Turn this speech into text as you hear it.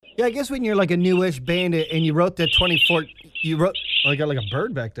Yeah, I guess when you're like a newish band and you wrote that 24, you wrote. Oh, I got like a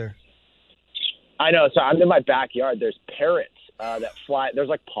bird back there. I know. So I'm in my backyard. There's parrots that fly. There's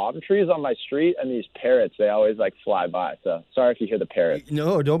like palm trees on my street, and these parrots, they always like fly by. So sorry if you hear the parrots.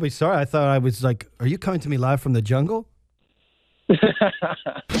 No, don't be sorry. I thought I was like, are you coming to me live from the jungle?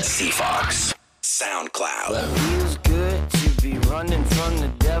 C-Fox, SoundCloud. It feels good to be running from the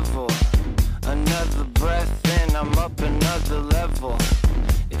devil. Another breath and I'm up another level.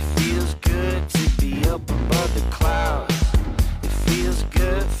 It feels good to be up above the clouds. It feels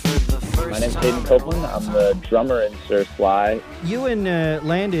good for the first time. My name's Hayden Coplan. I'm the drummer in Sir Sly. You and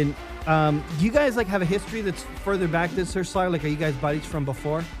Landon, do you guys like have a history that's further back than Sir Sly? Like, are you guys buddies from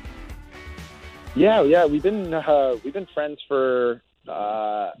before? Yeah. We've been friends for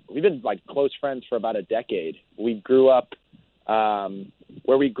we've been like close friends for about a decade. We grew up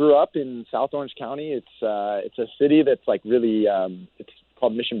where we grew up in South Orange County. It's a city that's like really it's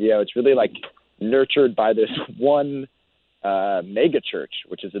called Mission Viejo. It's really like nurtured by this one mega church,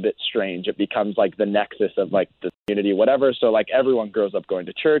 which is a bit strange. It becomes like the nexus of like the community, whatever. So like everyone grows up going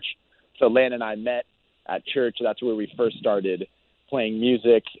to church. So Lan and I met at church. That's where we first started playing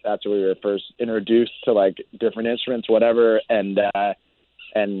music. That's where we were first introduced to like different instruments, whatever. And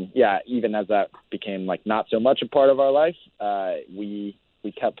yeah, even as that became like not so much a part of our life, we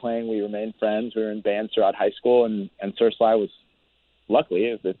kept playing. We remained friends. We were in bands throughout high school, and Sir Sly was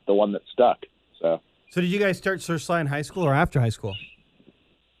luckily the one that stuck. So did you guys start Sir Sly in high school or after high school?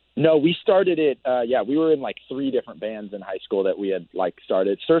 No, we started it. We were in like 3 different bands in high school that we had like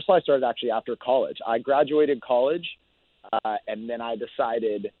started. Sir Sly started actually after college. I graduated college. And then I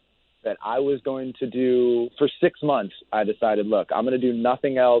decided that I was going to do, for 6 months, I decided, look, I'm going to do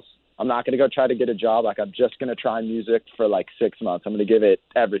nothing else. I'm not going to go try to get a job. Like, I'm just going to try music for like 6 months. I'm going to give it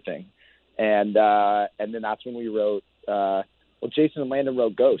everything. And then that's when we wrote, Jason and Landon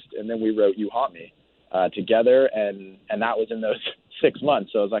wrote Ghost, and then we wrote You Haunt Me together. And that was in those 6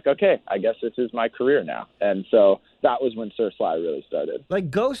 months. So I was like, okay, I guess this is my career now. And so that was when Sir Sly really started.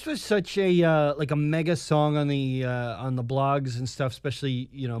 Like Ghost was such a like a mega song on the blogs and stuff, especially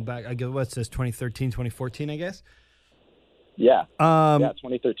back. I guess what's this 2013, 2014, I guess. Yeah.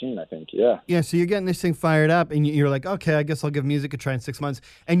 2013, I think. Yeah. Yeah. So you're getting this thing fired up, and you're like, okay, I guess I'll give music a try in 6 months,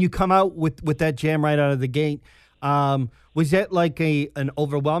 and you come out with that jam right out of the gate. Was that like an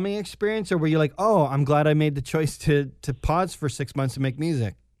overwhelming experience, or were you like, oh, I'm glad I made the choice to pause for 6 months to make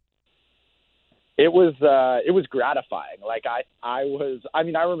music? It was gratifying. Like I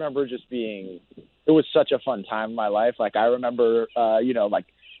remember just it was such a fun time in my life. Like I remember, like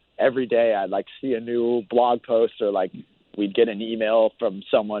every day I'd like see a new blog post, or like we'd get an email from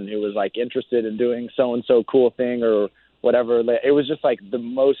someone who was like interested in doing so-and-so cool thing or whatever. It was just like the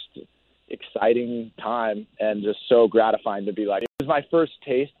most exciting time, and just so gratifying to be like, it was my first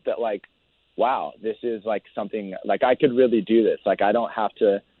taste that like, wow, this is like something like I could really do this. Like I don't have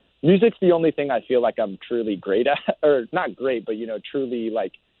to, music's the only thing I feel like I'm truly great at, or not great, but truly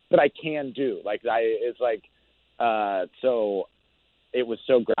like that I can do. Like so it was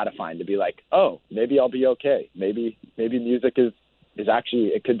so gratifying to be like, oh, maybe I'll be okay. Maybe music is actually,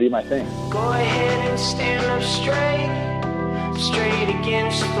 it could be my thing. Go ahead and stand up straight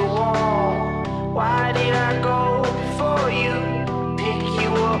against the wall. Why did I go before you? Pick you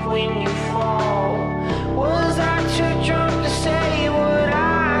up when you fall.